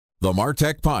The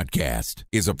MarTech Podcast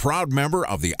is a proud member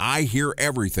of the I Hear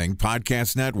Everything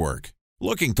Podcast Network.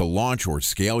 Looking to launch or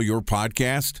scale your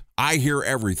podcast? I Hear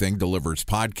Everything delivers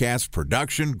podcast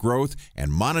production, growth,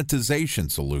 and monetization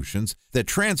solutions that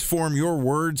transform your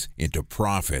words into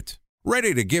profit.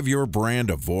 Ready to give your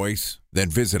brand a voice? Then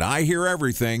visit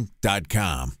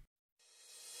iheareverything.com.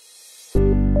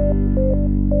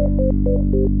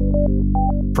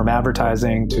 From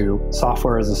advertising to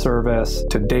software as a service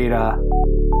to data.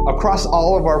 Across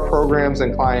all of our programs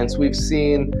and clients, we've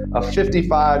seen a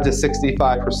 55 to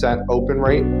 65% open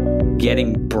rate.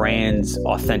 Getting brands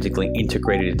authentically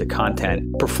integrated into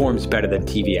content performs better than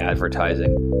TV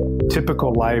advertising.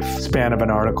 Typical lifespan of an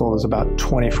article is about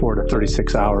 24 to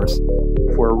 36 hours.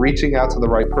 If we're reaching out to the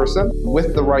right person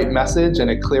with the right message and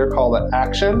a clear call to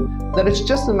action, then it's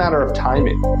just a matter of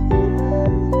timing.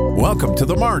 Welcome to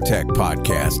the MarTech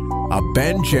Podcast, a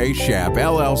Ben J. Schaap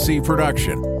LLC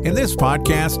production. In this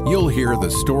podcast, you'll hear the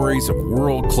stories of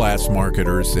world-class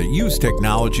marketers that use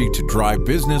technology to drive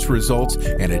business results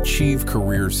and achieve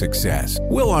career success.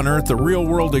 We'll unearth the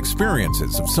real-world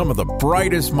experiences of some of the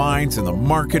brightest minds in the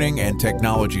marketing and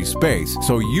technology space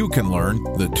so you can learn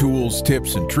the tools,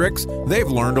 tips, and tricks they've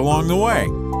learned along the way.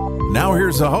 Now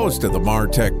here's the host of the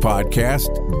MarTech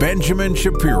Podcast, Benjamin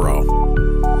Shapiro.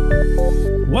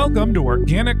 Welcome to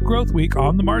Organic Growth Week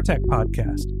on the MarTech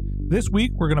Podcast. This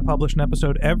week, we're going to publish an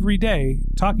episode every day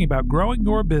talking about growing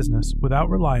your business without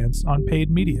reliance on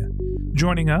paid media.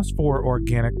 Joining us for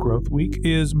Organic Growth Week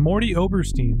is Mordy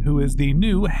Oberstein, who is the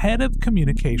new head of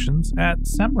communications at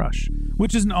SEMRush,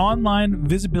 which is an online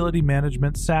visibility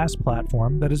management SaaS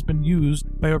platform that has been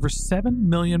used by over 7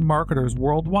 million marketers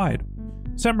worldwide.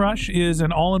 SEMRush is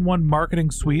an all-in-one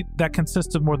marketing suite that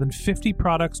consists of more than 50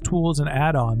 products, tools, and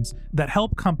add-ons that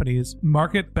help companies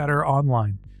market better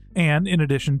online. And in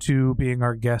addition to being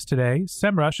our guest today,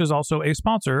 SEMRush is also a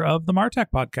sponsor of the MarTech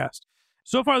Podcast.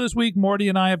 So far this week, Mordy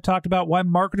and I have talked about why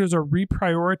marketers are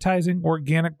reprioritizing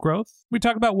organic growth. We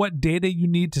talked about what data you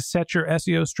need to set your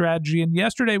SEO strategy. And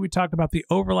yesterday, we talked about the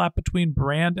overlap between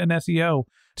brand and SEO.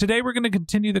 Today, we're going to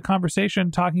continue the conversation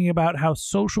talking about how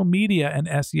social media and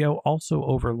SEO also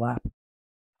overlap.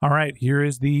 All right, here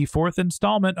is the fourth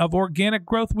installment of Organic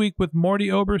Growth Week with Mordy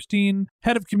Oberstein,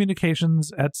 head of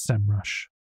communications at SEMRush.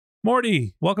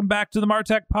 Mordy, welcome back to the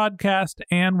MarTech Podcast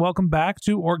and welcome back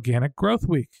to Organic Growth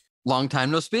Week. Long time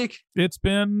no speak. It's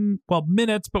been,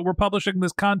 minutes, but we're publishing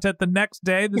this content the next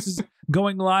day. This is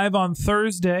going live on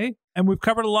Thursday. And we've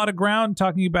covered a lot of ground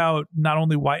talking about not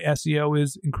only why SEO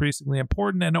is increasingly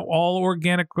important and all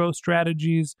organic growth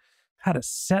strategies, how to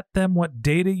set them, what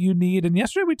data you need. And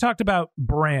yesterday we talked about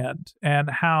brand and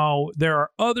how there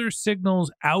are other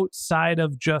signals outside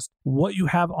of just what you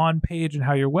have on page and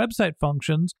how your website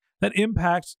functions that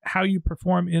impact how you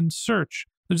perform in search.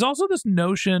 There's also this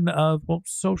notion of,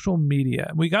 social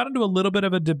media. We got into a little bit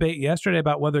of a debate yesterday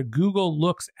about whether Google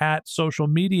looks at social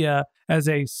media as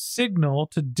a signal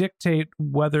to dictate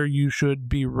whether you should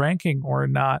be ranking or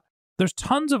not. There's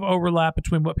tons of overlap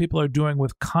between what people are doing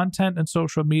with content and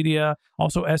social media,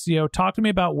 also SEO. Talk to me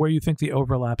about where you think the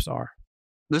overlaps are.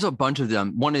 There's a bunch of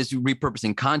them. One is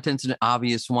repurposing content's an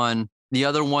obvious one. The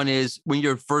other one is when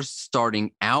you're first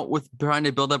starting out with trying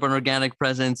to build up an organic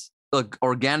presence. Look,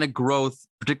 organic growth,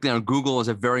 particularly on Google, is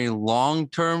a very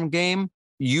long-term game.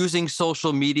 Using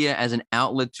social media as an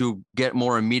outlet to get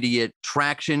more immediate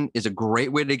traction is a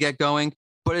great way to get going.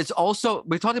 But it's also,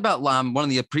 we talked about one of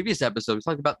the previous episodes, we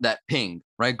talked about that ping,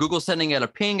 right? Google's sending out a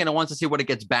ping and it wants to see what it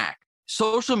gets back.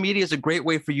 Social media is a great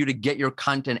way for you to get your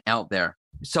content out there.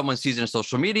 Someone sees it in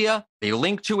social media, they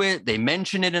link to it, they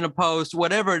mention it in a post,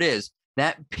 whatever it is.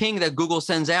 That ping that Google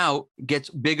sends out gets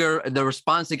bigger. The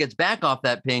response that gets back off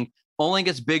that ping only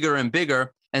gets bigger and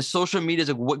bigger. And social media is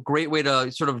a great way to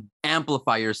sort of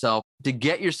amplify yourself, to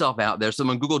get yourself out there. So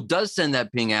when Google does send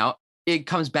that ping out, it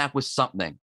comes back with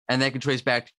something. And that can trace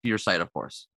back to your site, of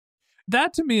course.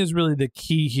 That to me is really the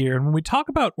key here. And when we talk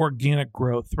about organic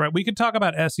growth, right, we can talk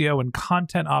about SEO and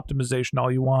content optimization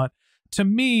all you want. To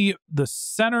me, the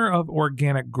center of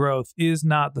organic growth is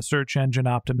not the search engine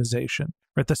optimization.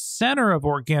 Right? The center of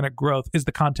organic growth is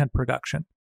the content production.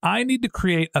 I need to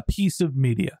create a piece of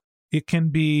media. It can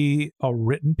be a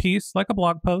written piece like a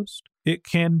blog post. It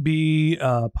can be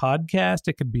a podcast.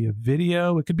 It could be a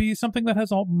video. It could be something that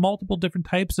has multiple different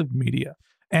types of media.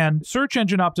 And search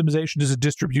engine optimization is a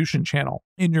distribution channel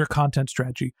in your content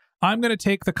strategy. I'm going to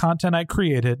take the content I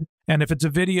created, and if it's a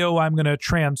video, I'm going to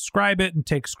transcribe it and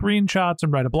take screenshots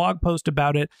and write a blog post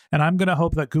about it. And I'm going to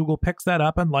hope that Google picks that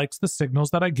up and likes the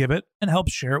signals that I give it and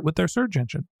helps share it with their search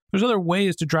engine. There's other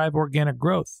ways to drive organic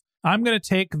growth. I'm going to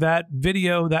take that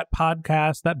video, that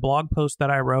podcast, that blog post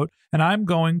that I wrote, and I'm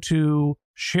going to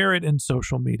share it in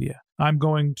social media. I'm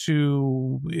going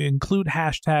to include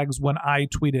hashtags when I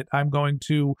tweet it. I'm going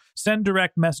to send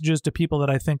direct messages to people that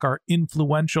I think are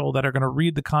influential, that are going to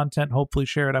read the content, hopefully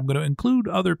share it. I'm going to include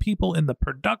other people in the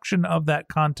production of that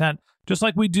content. Just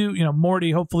like we do,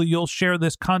 Mordy, hopefully you'll share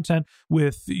this content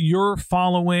with your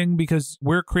following because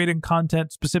we're creating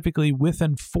content specifically with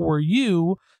and for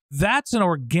you. That's an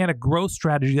organic growth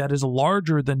strategy that is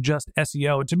larger than just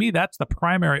SEO. And to me, that's the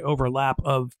primary overlap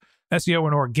of SEO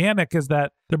and organic, is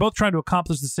that they're both trying to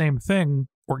accomplish the same thing,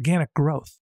 organic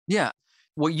growth. Yeah.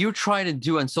 What you try to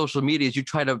do on social media is you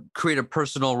try to create a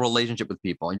personal relationship with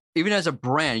people. Even as a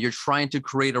brand, you're trying to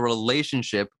create a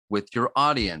relationship with your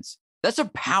audience. That's a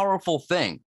powerful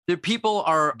thing. The people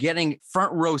are getting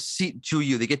front row seat to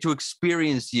you. They get to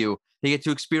experience you. They get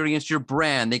to experience your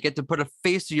brand. They get to put a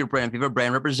face to your brand if you have a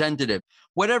brand representative.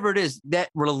 Whatever it is, that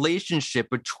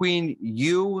relationship between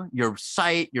you, your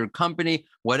site, your company,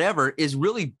 whatever, is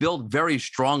really built very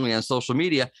strongly on social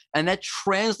media. And that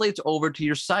translates over to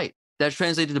your site. That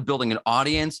translates to building an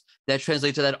audience. That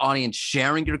translates to that audience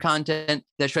sharing your content.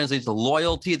 That translates to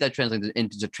loyalty. That translates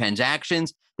into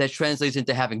transactions. That translates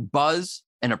into having buzz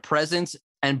and a presence.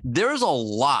 And there's a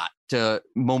lot to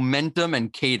momentum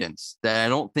and cadence that I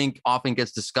don't think often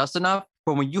gets discussed enough.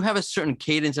 But when you have a certain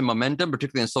cadence and momentum,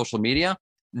 particularly on social media,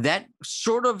 that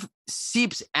sort of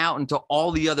seeps out into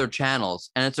all the other channels.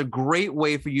 And it's a great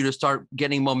way for you to start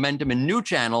getting momentum in new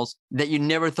channels that you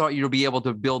never thought you'd be able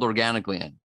to build organically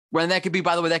in. When that could be,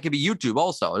 by the way, that could be YouTube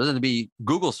also. It doesn't have to be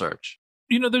Google search.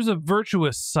 There's a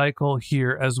virtuous cycle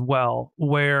here as well,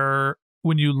 where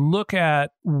when you look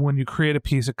at when you create a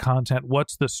piece of content,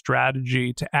 what's the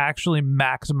strategy to actually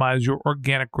maximize your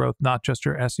organic growth, not just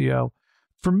your SEO?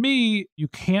 For me, you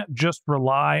can't just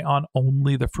rely on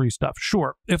only the free stuff.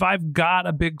 Sure, if I've got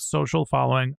a big social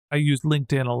following, I use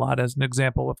LinkedIn a lot as an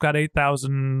example. I've got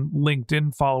 8,000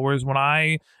 LinkedIn followers. When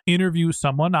I interview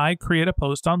someone, I create a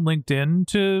post on LinkedIn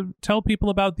to tell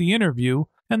people about the interview,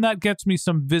 and that gets me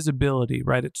some visibility,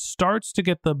 right? It starts to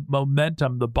get the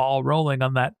momentum, the ball rolling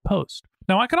on that post.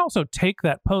 Now, I could also take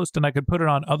that post and I could put it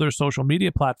on other social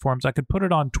media platforms. I could put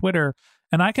it on Twitter,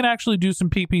 and I can actually do some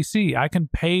PPC. I can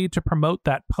pay to promote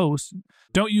that post.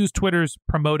 Don't use Twitter's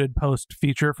promoted post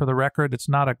feature, for the record. It's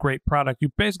not a great product. You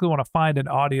basically want to find an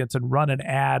audience and run an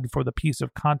ad for the piece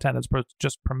of content as opposed to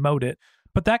just promote it.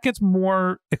 But that gets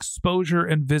more exposure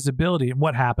and visibility. And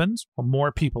what happens? Well,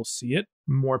 more people see it,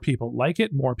 more people like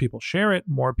it, more people share it,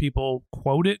 more people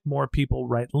quote it, more people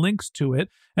write links to it.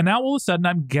 And now all of a sudden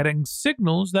I'm getting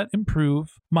signals that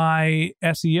improve my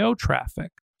SEO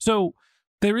traffic. So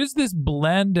there is this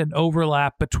blend and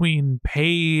overlap between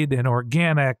paid and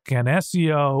organic and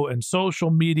SEO and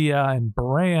social media and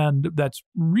brand that's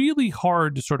really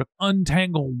hard to sort of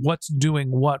untangle what's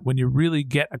doing what when you really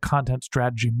get a content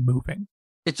strategy moving.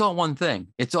 It's all one thing.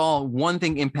 It's all one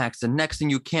thing impacts the next thing.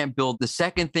 You can't build the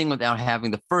second thing without having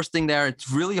the first thing there.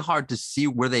 It's really hard to see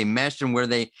where they mesh and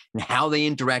and how they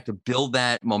interact to build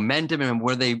that momentum and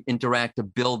where they interact to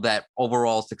build that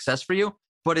overall success for you.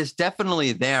 But it's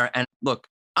definitely there. And look,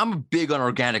 I'm big on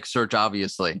organic search,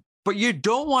 obviously, but you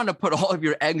don't want to put all of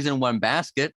your eggs in one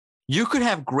basket. You could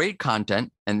have great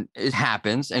content, and it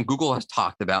happens, and Google has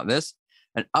talked about this.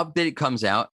 An update comes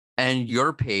out and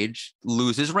your page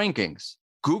loses rankings.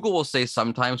 Google will say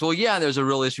sometimes, well, yeah, there's a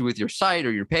real issue with your site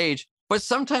or your page. But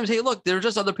sometimes, hey, look, there are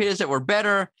just other pages that were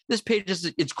better. This page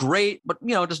it's great, but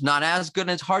just not as good. And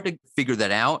it's hard to figure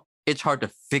that out. It's hard to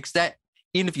fix that.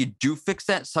 Even if you do fix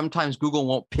that, sometimes Google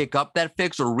won't pick up that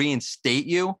fix or reinstate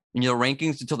you in your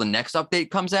rankings until the next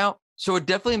update comes out. So it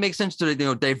definitely makes sense to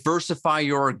diversify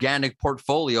your organic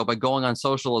portfolio by going on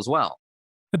social as well.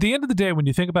 At the end of the day, when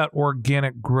you think about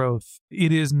organic growth,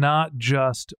 it is not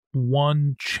just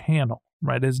one channel,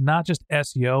 right? It's not just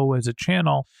SEO as a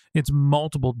channel. It's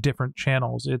multiple different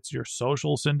channels. It's your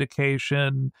social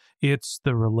syndication. It's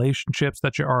the relationships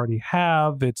that you already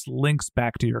have. It's links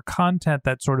back to your content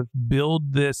that sort of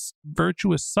build this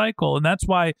virtuous cycle. And that's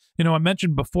why, I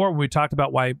mentioned before when we talked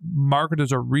about why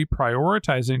marketers are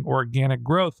reprioritizing organic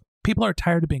growth, people are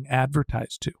tired of being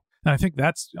advertised to. And I think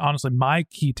that's honestly my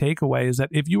key takeaway is that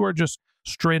if you are just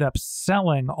straight up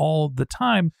selling all the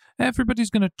time, everybody's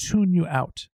going to tune you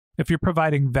out. If you're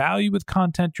providing value with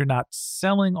content, you're not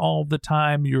selling all the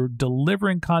time, you're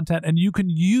delivering content, and you can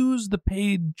use the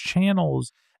paid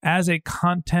channels as a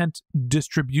content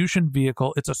distribution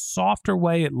vehicle, it's a softer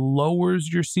way. It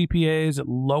lowers your CPAs, it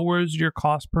lowers your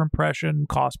cost per impression,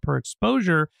 cost per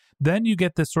exposure. Then you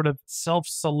get this sort of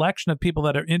self-selection of people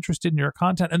that are interested in your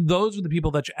content, and those are the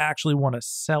people that you actually want to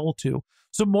sell to.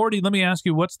 So Mordy, let me ask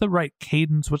you, what's the right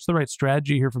cadence? What's the right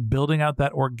strategy here for building out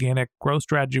that organic growth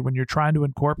strategy when you're trying to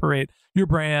incorporate your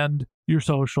brand, your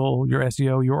social, your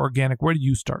SEO, your organic? Where do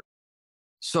you start?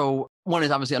 So one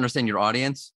is obviously understand your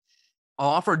audience. I'll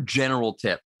offer a general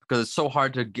tip because it's so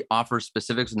hard to offer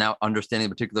specifics without understanding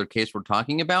the particular case we're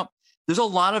talking about. There's a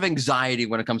lot of anxiety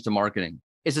when it comes to marketing.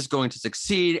 Is this going to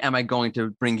succeed? Am I going to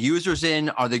bring users in?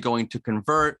 Are they going to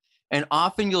convert? And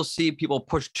often you'll see people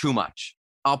push too much.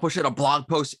 I'll push out a blog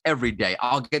post every day.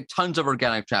 I'll get tons of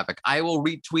organic traffic. I will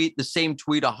retweet the same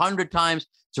tweet 100 times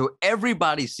so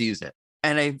everybody sees it.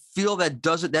 And I feel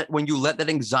that when you let that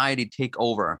anxiety take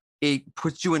over, it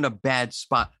puts you in a bad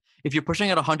spot. If you're pushing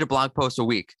out 100 blog posts a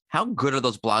week, how good are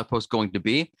those blog posts going to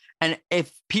be? And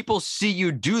if people see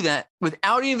you do that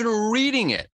without even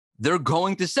reading it, they're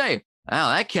going to say, oh,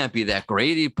 that can't be that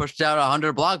great. He pushed out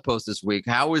 100 blog posts this week.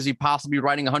 How is he possibly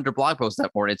writing 100 blog posts that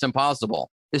morning? It's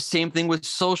impossible. The same thing with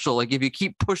social. Like if you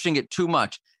keep pushing it too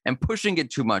much and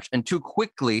too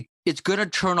quickly, it's going to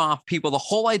turn off people. The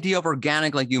whole idea of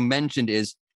organic, like you mentioned,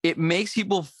 is it makes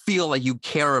people feel like you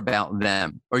care about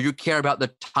them, or you care about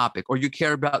the topic, or you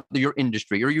care about your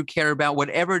industry, or you care about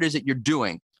whatever it is that you're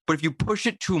doing. But if you push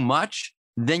it too much,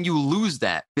 then you lose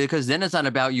that, because then it's not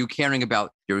about you caring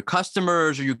about your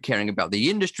customers, or you caring about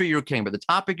the industry, you're caring about the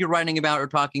topic you're writing about or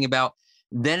talking about.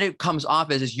 Then it comes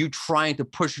off as you trying to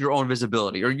push your own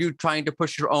visibility, or you trying to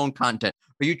push your own content,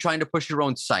 or you trying to push your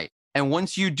own site. And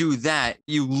once you do that,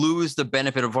 you lose the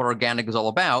benefit of what organic is all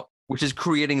about, which is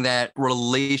creating that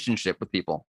relationship with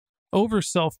people. Over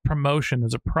self-promotion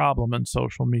is a problem in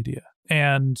social media.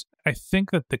 And I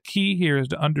think that the key here is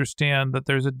to understand that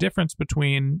there's a difference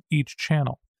between each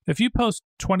channel. If you post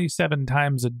 27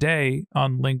 times a day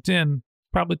on LinkedIn,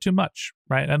 probably too much,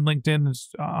 right? And LinkedIn is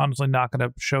honestly not going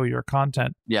to show your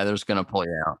content. Yeah, they're just going to pull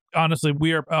you out. Honestly,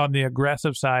 we are on the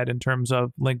aggressive side in terms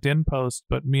of LinkedIn posts,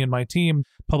 but me and my team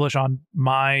publish on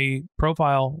my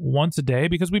profile once a day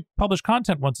because we publish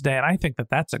content once a day. And I think that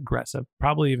that's aggressive,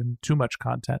 probably even too much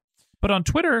content. But on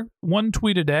Twitter, one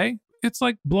tweet a day, it's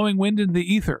like blowing wind into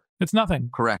the ether. It's nothing.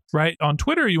 Correct. Right? On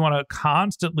Twitter, you want to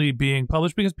constantly being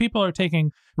published because people are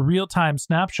taking real-time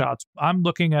snapshots. I'm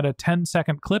looking at a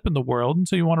 10-second clip in the world, and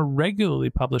so you want to regularly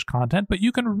publish content, but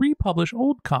you can republish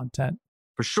old content.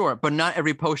 For sure. But not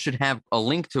every post should have a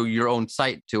link to your own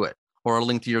site to it, or a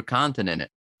link to your content in it.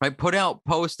 Right? Put out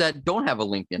posts that don't have a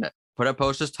link in it. Put out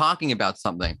posts just talking about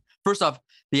something. First off,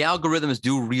 the algorithms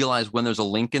do realize when there's a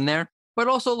link in there. But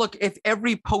also, look, if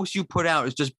every post you put out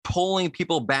is just pulling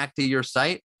people back to your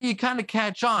site, you kind of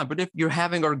catch on. But if you're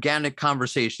having organic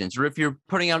conversations, or if you're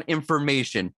putting out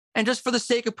information, and just for the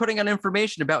sake of putting out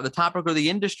information about the topic or the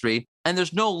industry, and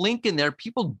there's no link in there,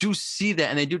 people do see that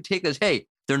and they do take this, hey,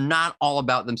 they're not all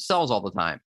about themselves all the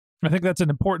time. I think that's an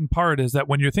important part, is that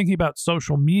when you're thinking about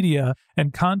social media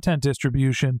and content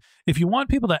distribution, if you want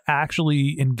people to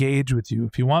actually engage with you,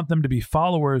 if you want them to be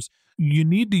followers, you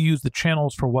need to use the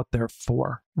channels for what they're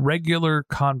for. Regular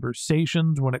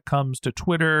conversations when it comes to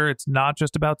Twitter. It's not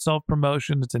just about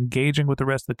self-promotion. It's engaging with the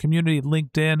rest of the community.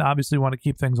 LinkedIn, obviously want to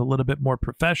keep things a little bit more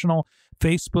professional.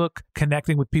 Facebook,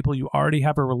 connecting with people you already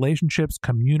have relationships,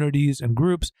 communities, and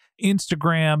groups.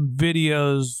 Instagram,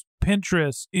 videos,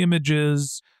 Pinterest,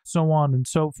 images, so on and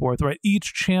so forth, right?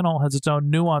 Each channel has its own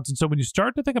nuance. And so when you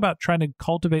start to think about trying to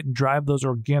cultivate and drive those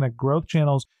organic growth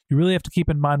channels, you really have to keep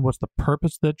in mind what's the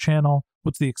purpose of the channel,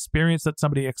 what's the experience that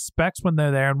somebody expects when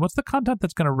they're there, and what's the content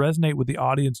that's going to resonate with the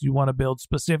audience you want to build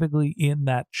specifically in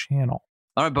that channel.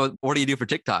 All right, but what do you do for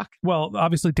TikTok? Well,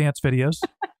 obviously dance videos.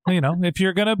 You know, if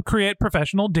you're going to create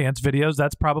professional dance videos,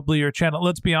 that's probably your channel.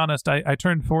 Let's be honest. I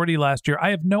turned 40 last year. I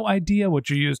have no idea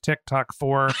what you use TikTok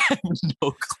for. I have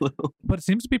no clue. But it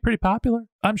seems to be pretty popular.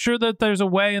 I'm sure that there's a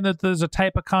way and that there's a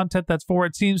type of content that's for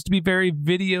it. It seems to be very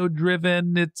video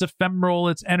driven. It's ephemeral.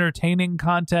 It's entertaining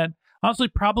content. Honestly,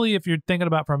 probably if you're thinking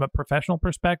about from a professional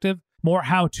perspective, more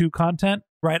how-to content,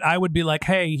 right? I would be like,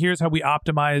 hey, here's how we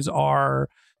optimize our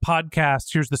podcast.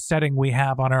 Here's the setting we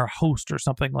have on our host or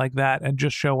something like that, and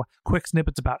just show quick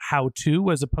snippets about how to,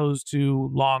 as opposed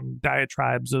to long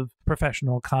diatribes of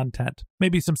professional content.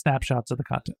 Maybe some snapshots of the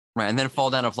content. Right, and then fall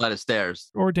down a flight of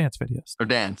stairs. Or dance videos. Or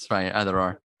dance, right, either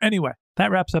or. Anyway, That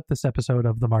wraps up this episode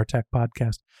of the MarTech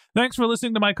Podcast. Thanks for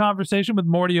listening to my conversation with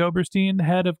Mordy Oberstein,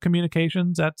 head of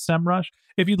communications at SEMRush.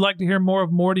 If you'd like to hear more of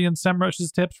Mordy and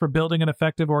SEMRush's tips for building an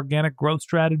effective organic growth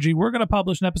strategy, we're going to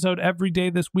publish an episode every day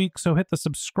this week, so hit the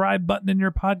subscribe button in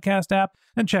your podcast app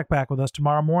and check back with us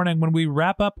tomorrow morning when we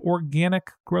wrap up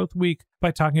Organic Growth Week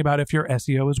by talking about if your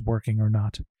SEO is working or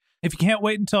not. If you can't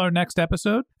wait until our next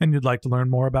episode and you'd like to learn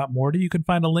more about Mordy, you can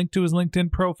find a link to his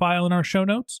LinkedIn profile in our show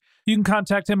notes. You can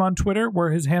contact him on Twitter,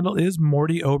 where his handle is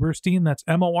Mordy Oberstein. That's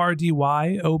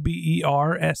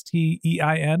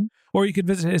MordyOberstein. Or you can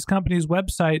visit his company's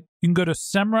website. You can go to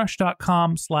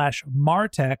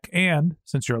semrush.com/martech. And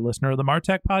since you're a listener of the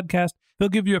MarTech Podcast, they'll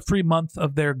give you a free month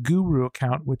of their Guru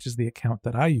account, which is the account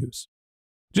that I use.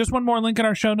 Just one more link in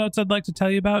our show notes I'd like to tell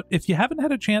you about. If you haven't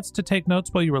had a chance to take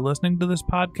notes while you were listening to this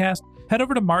podcast, head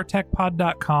over to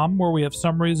martechpod.com, where we have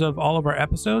summaries of all of our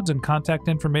episodes and contact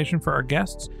information for our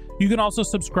guests. You can also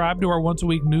subscribe to our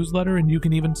once-a-week newsletter, and you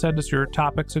can even send us your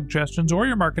topic suggestions or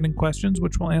your marketing questions,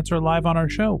 which we'll answer live on our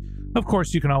show. Of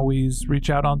course, you can always reach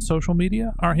out on social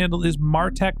media. Our handle is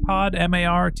MarTechPod,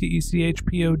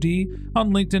 MarTechPod,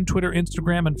 on LinkedIn, Twitter,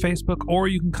 Instagram, and Facebook, or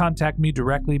you can contact me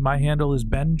directly. My handle is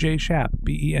Ben J. Shap,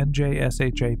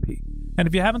 BenJShap. And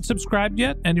if you haven't subscribed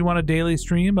yet and you want a daily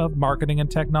stream of marketing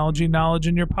and technology knowledge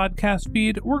in your podcast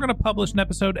feed, we're going to publish an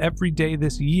episode every day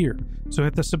this year. So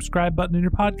hit the subscribe button in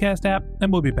your podcast app,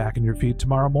 and we'll be back in your feed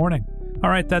tomorrow morning. All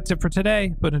right, that's it for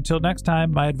today. But until next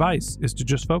time, my advice is to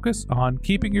just focus on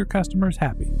keeping your customers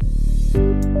happy.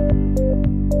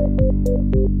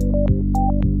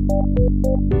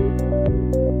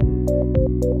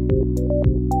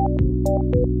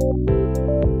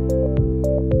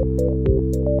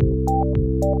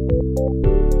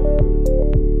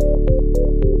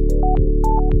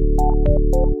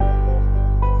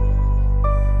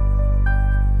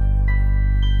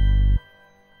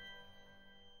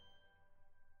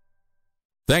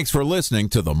 Thanks for listening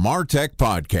to the MarTech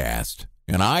Podcast,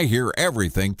 an I Hear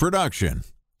Everything production.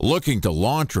 Looking to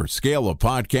launch or scale a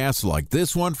podcast like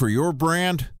this one for your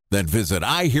brand? Then visit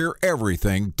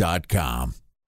iheareverything.com.